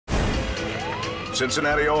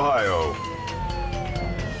Cincinnati, Ohio.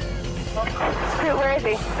 Where is he?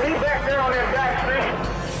 He's back there on that back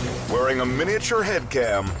street. Wearing a miniature head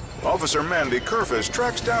cam, Officer Mandy Curfiss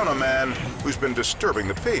tracks down a man who's been disturbing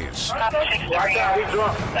the peace. Right now, he's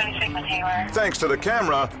drunk. Thanks to the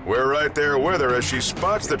camera, we're right there with her as she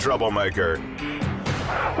spots the troublemaker.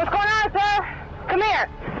 What's going on, sir? Come here.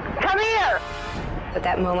 Come here. At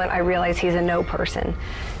that moment, I realize he's a no person.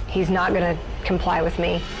 He's not going to comply with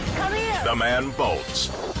me. Come here. The man bolts.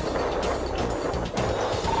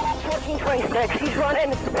 1426. He's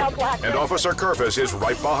running out black. And Officer Curfiss is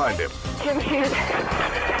right behind him. Gym shoes.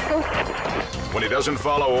 When he doesn't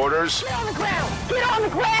follow orders, Get on the ground. Get on the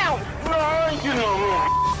ground. No, I ain't getting on the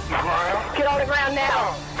ground. Get on the ground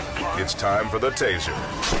now. it's time for the taser.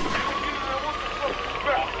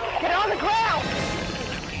 Get on the ground.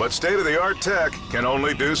 But state-of-the-art tech can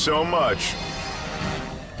only do so much.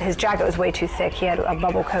 His jacket was way too thick. He had a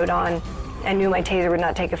bubble coat on. I knew my taser would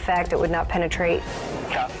not take effect. It would not penetrate.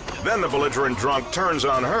 Then the belligerent drunk turns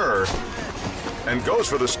on her and goes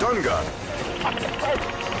for the stun gun.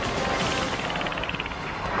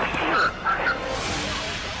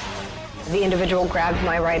 The individual grabbed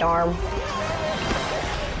my right arm.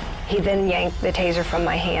 He then yanked the taser from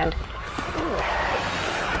my hand.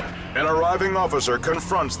 An arriving officer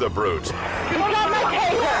confronts the brute. You got my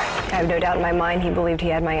taser. I have no doubt in my mind he believed he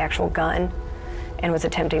had my actual gun and was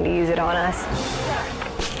attempting to use it on us.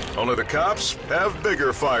 Only the cops have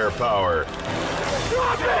bigger firepower.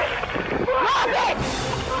 Drop it. Drop it.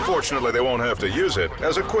 Fortunately, they won't have to use it,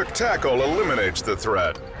 as a quick tackle eliminates the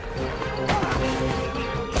threat.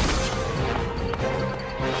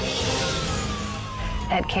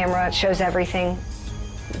 That camera shows everything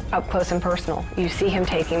up close and personal. You see him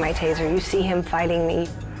taking my taser. You see him fighting me.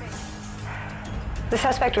 The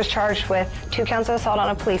suspect was charged with 2 counts of assault on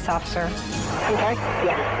a police officer. Okay?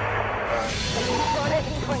 Yeah.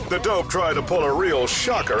 The dope tried to pull a real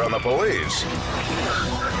shocker on the police.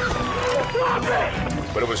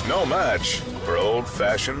 But it was no match for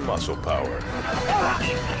old-fashioned muscle power.